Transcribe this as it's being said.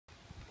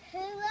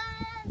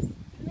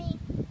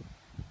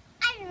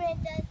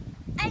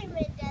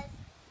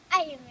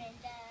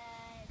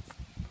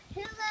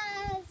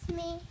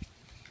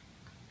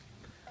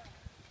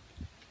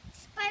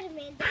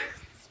Spider-Man does.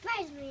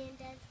 Spider-Man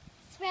does.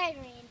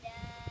 Spider-Man does.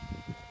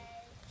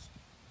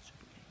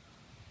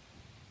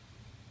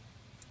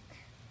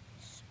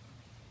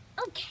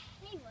 Okay,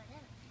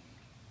 whatever.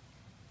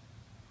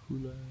 Who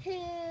loves? Who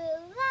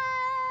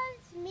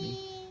loves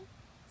me?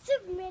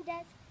 Superman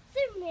does.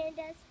 Superman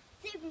does.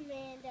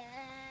 Superman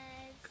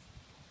does.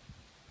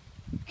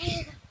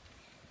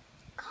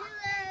 Who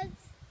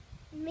loves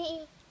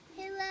me?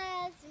 Who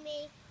loves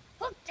me?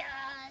 Hook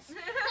does.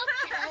 Hook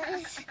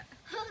does.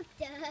 Hook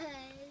does.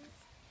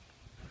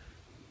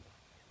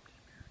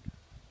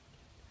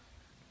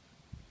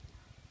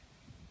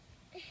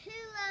 Who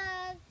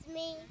loves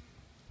me?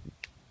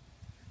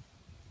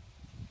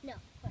 No.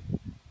 What?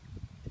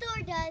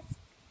 Thor does.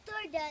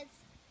 Thor does.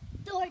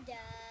 Thor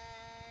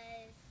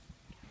does.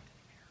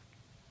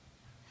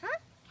 Huh?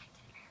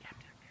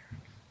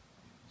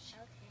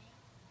 Okay.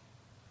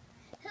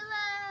 Who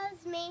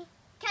loves me?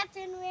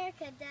 Captain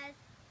America does.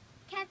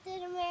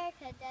 Captain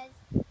America does.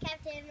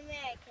 Captain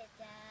America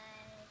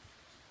does.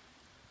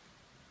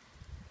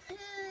 Who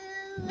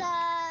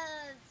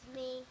loves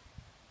me?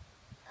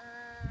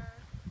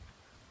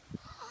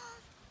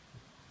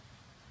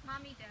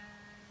 Mommy does.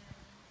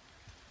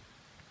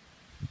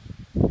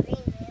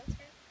 Green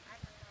Lantern? I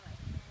don't know what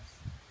he does.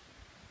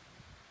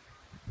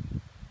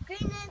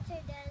 Green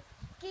Lantern does.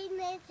 Green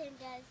Lantern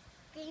does.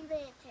 Green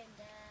Lantern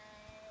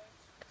does.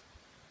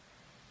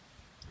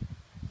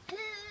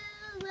 Who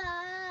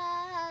loves